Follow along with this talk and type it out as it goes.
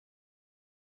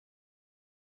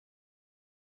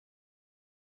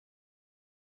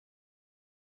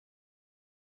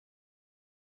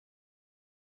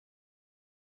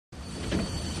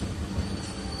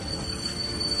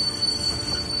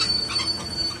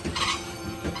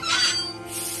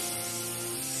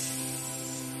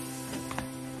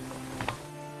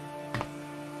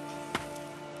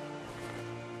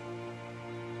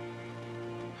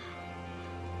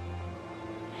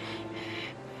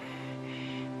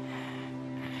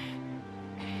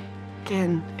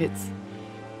again.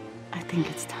 I think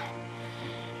it's time.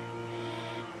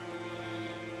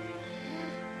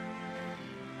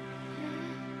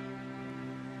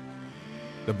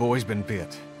 The boy's been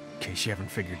bit, in case you haven't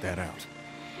figured that out.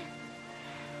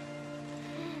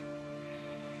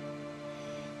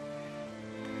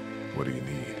 What do you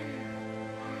need?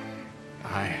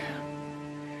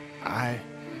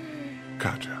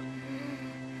 Katjaa.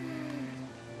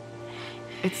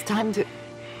 It's time to...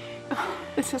 Oh,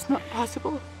 this is not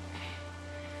possible.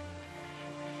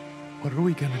 What are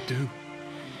we gonna do?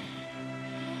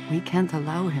 We can't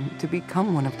allow him to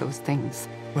become one of those things.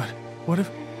 But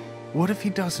what if he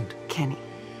doesn't? Kenny,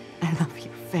 I love you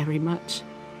very much.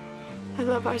 I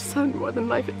love our son more than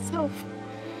life itself.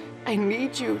 I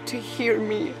need you to hear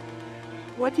me.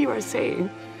 What you are saying,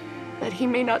 that he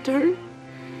may not turn,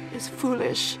 is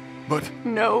foolish. But...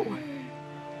 No.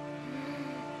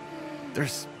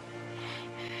 There's...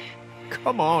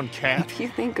 Come on, Kat. If you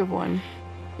think of one,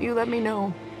 you let me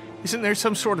know. Isn't there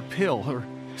some sort of pill or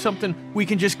something we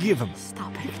can just give him?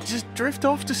 Stop it. Just drift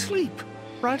off to sleep.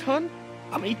 Right, hun?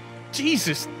 I mean,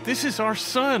 Jesus, this is our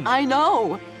son. I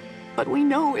know. But we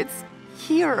know it's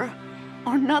here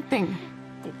or nothing.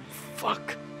 Oh,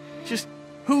 fuck. Just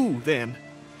who, then?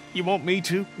 You want me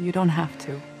to? You don't have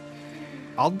to.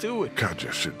 I'll do it.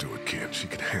 Katjaa should do it, kid. She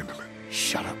can handle it.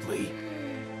 Shut up, Lee.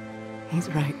 He's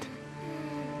right.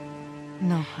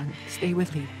 No, hon, stay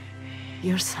with Lee.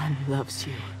 Your son loves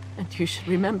you, and you should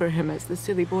remember him as the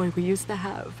silly boy we used to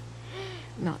have.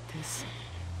 Not this.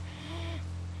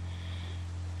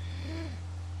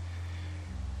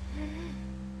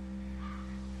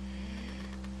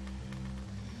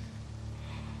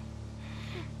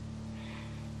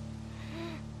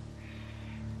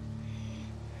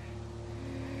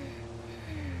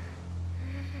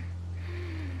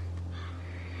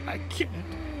 I can't.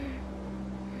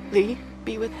 Lee,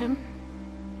 be with him.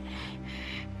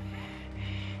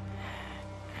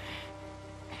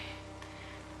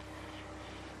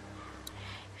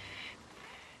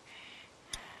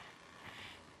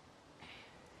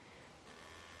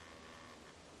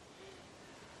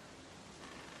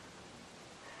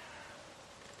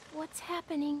 What's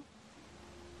happening?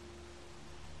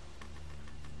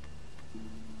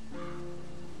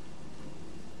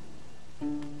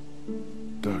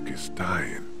 Duck is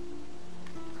dying.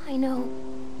 I know.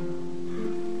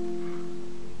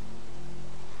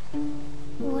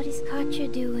 What is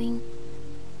Katjaa doing?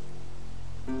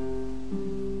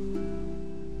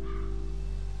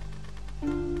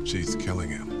 She's killing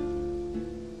him.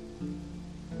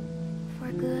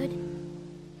 For good?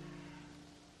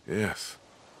 Yes,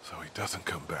 so he doesn't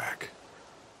come back.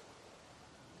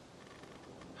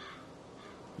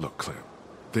 Look, Clem,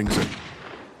 things are...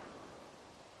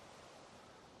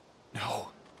 No.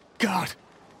 God.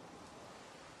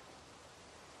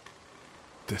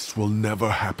 This will never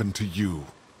happen to you.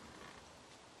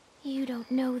 You don't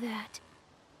know that.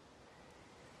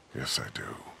 Yes, I do.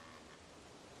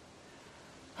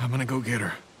 I'm gonna go get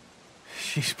her.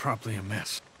 She's probably a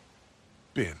mess.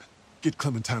 Ben, get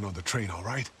Clementine on the train, all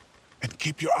right? And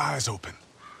keep your eyes open.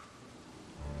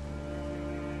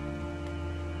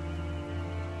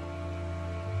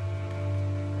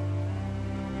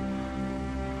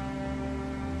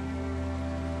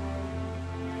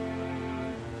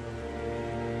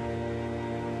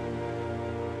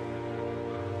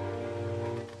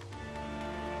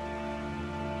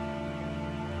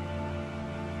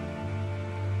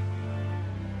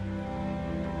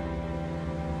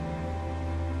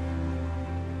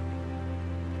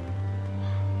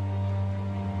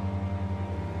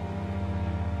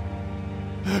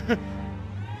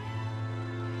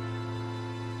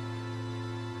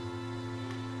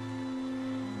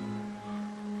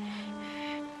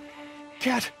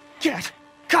 Kat!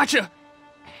 Katjaa!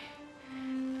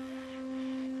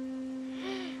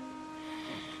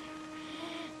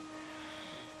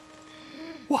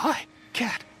 Why?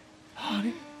 Kat?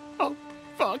 Honey? Oh,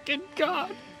 fucking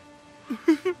God!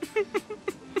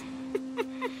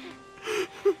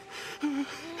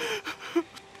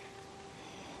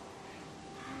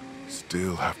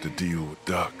 Still have to deal with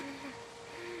Duck.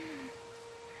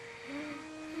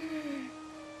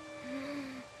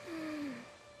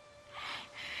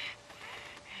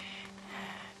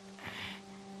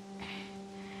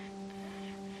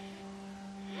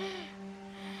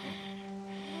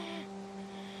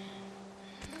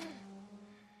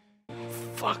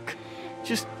 Fuck.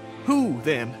 Just who,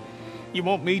 then? You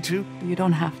want me to? You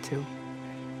don't have to.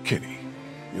 Kenny,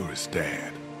 you're his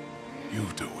dad. You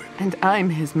do it. And I'm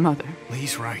his mother.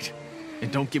 Lee's right.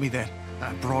 And don't give me that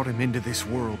I brought him into this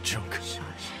world junk.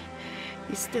 Shush.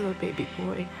 He's still a baby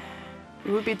boy.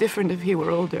 It would be different if he were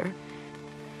older.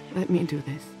 Let me do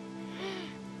this.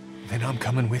 Then I'm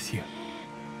coming with you.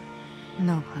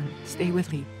 No, hon. Stay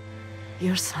with Lee.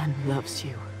 Your son loves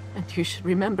you, and you should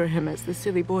remember him as the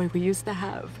silly boy we used to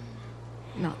have.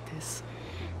 Not this.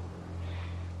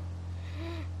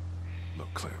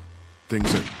 Look, Clem,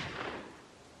 things are...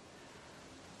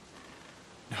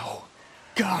 No.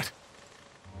 God!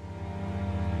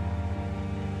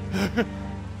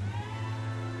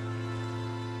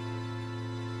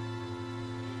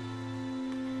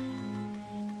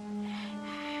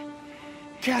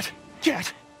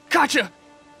 Katjaa!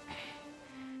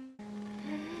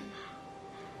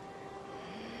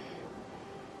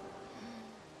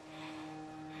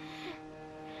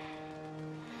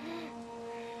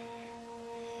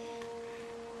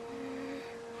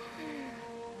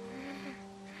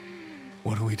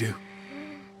 What do we do?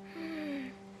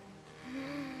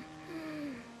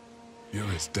 You're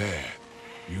his dad.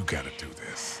 You gotta do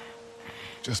this.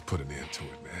 Just put an end to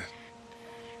it, man.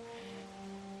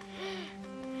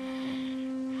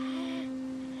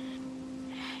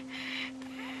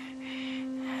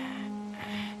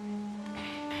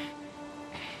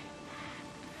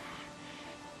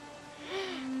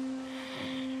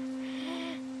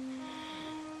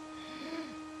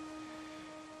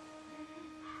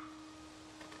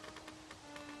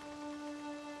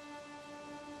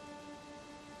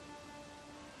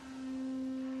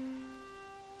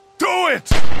 Do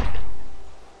it!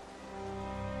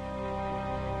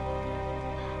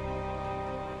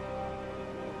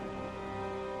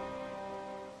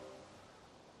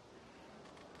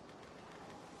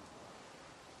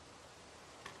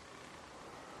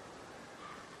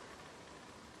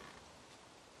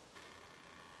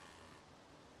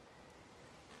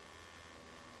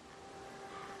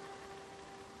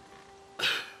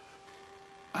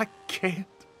 I can't.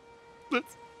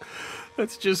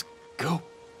 Let's just go.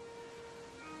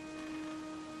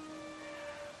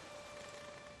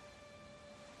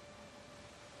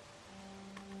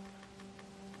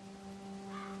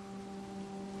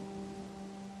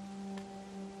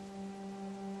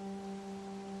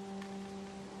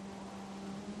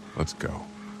 Let's go.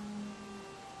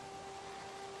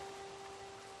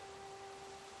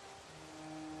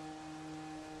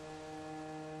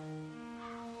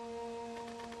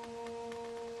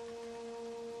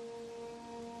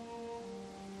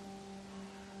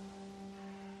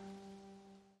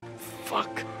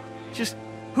 Fuck. Just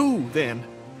who, then?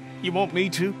 You want me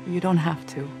to? You don't have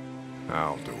to.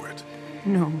 I'll do it.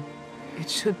 No. It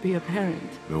should be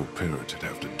apparent. No parent should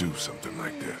have to do something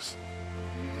like this.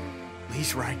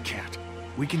 Lee's right, Kat.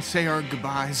 We can say our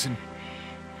goodbyes and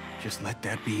just let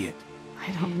that be it.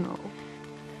 I don't know.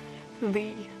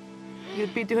 Lee,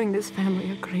 you'd be doing this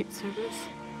family a great service.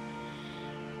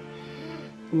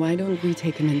 Why don't we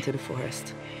take him into the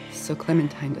forest, so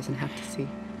Clementine doesn't have to see?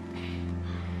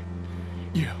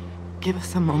 Yeah. Give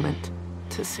us a moment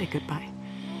to say goodbye.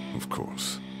 Of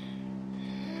course.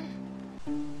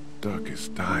 Duck is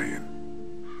dying.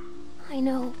 I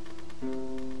know.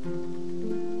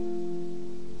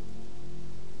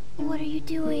 What are you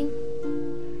doing?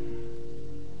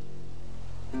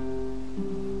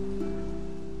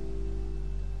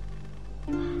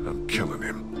 I'm killing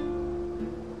him.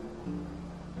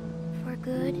 For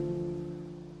good?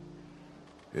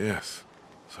 Yes,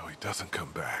 so he doesn't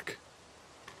come back.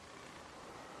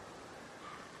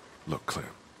 Look, Clem,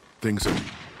 things are...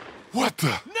 What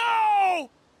the? No!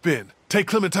 Ben, take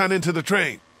Clementine into the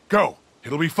train. Go.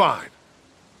 It'll be fine.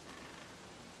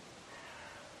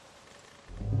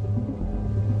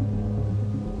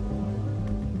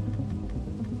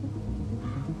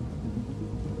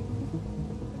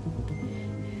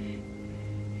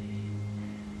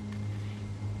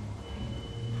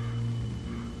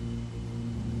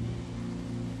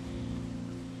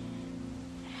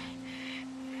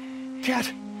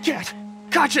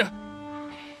 Katjaa!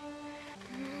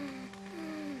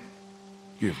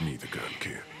 Give me the gun,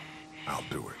 kid. I'll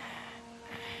do it.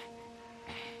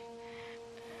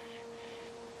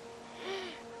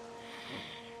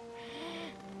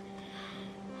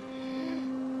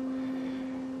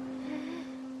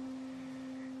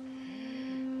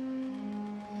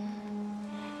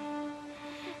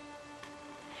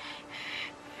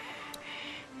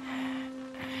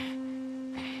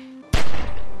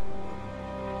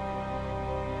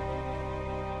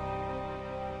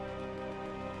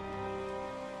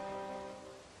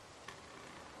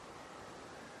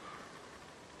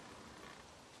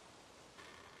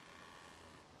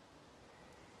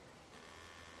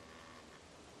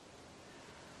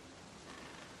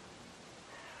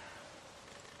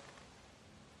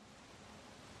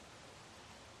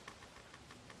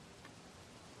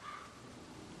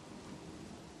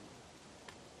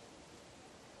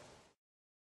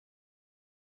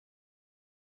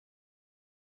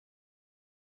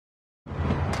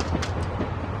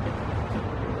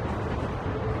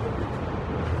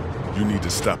 You need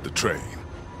to stop the train.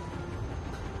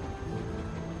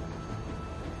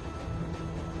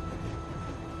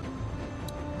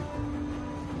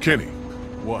 Kenny.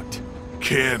 What?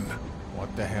 Ken.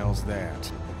 What the hell's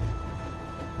that?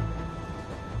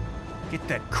 Get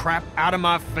that crap out of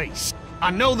my face. I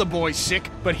know the boy's sick,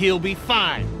 but he'll be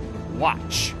fine.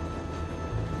 Watch.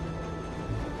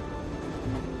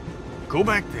 Go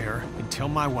back there and tell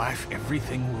my wife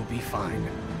everything will be fine.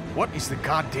 What is the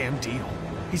goddamn deal?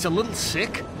 He's a little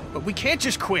sick, but we can't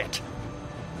just quit.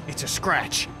 It's a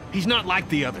scratch. He's not like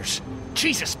the others.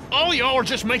 Jesus, all y'all are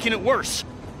just making it worse.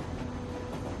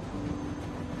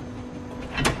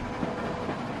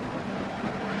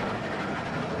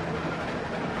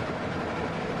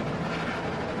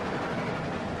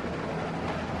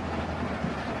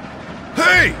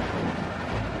 Hey!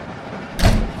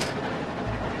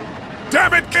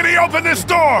 Damn it, Kenny, open this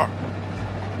door!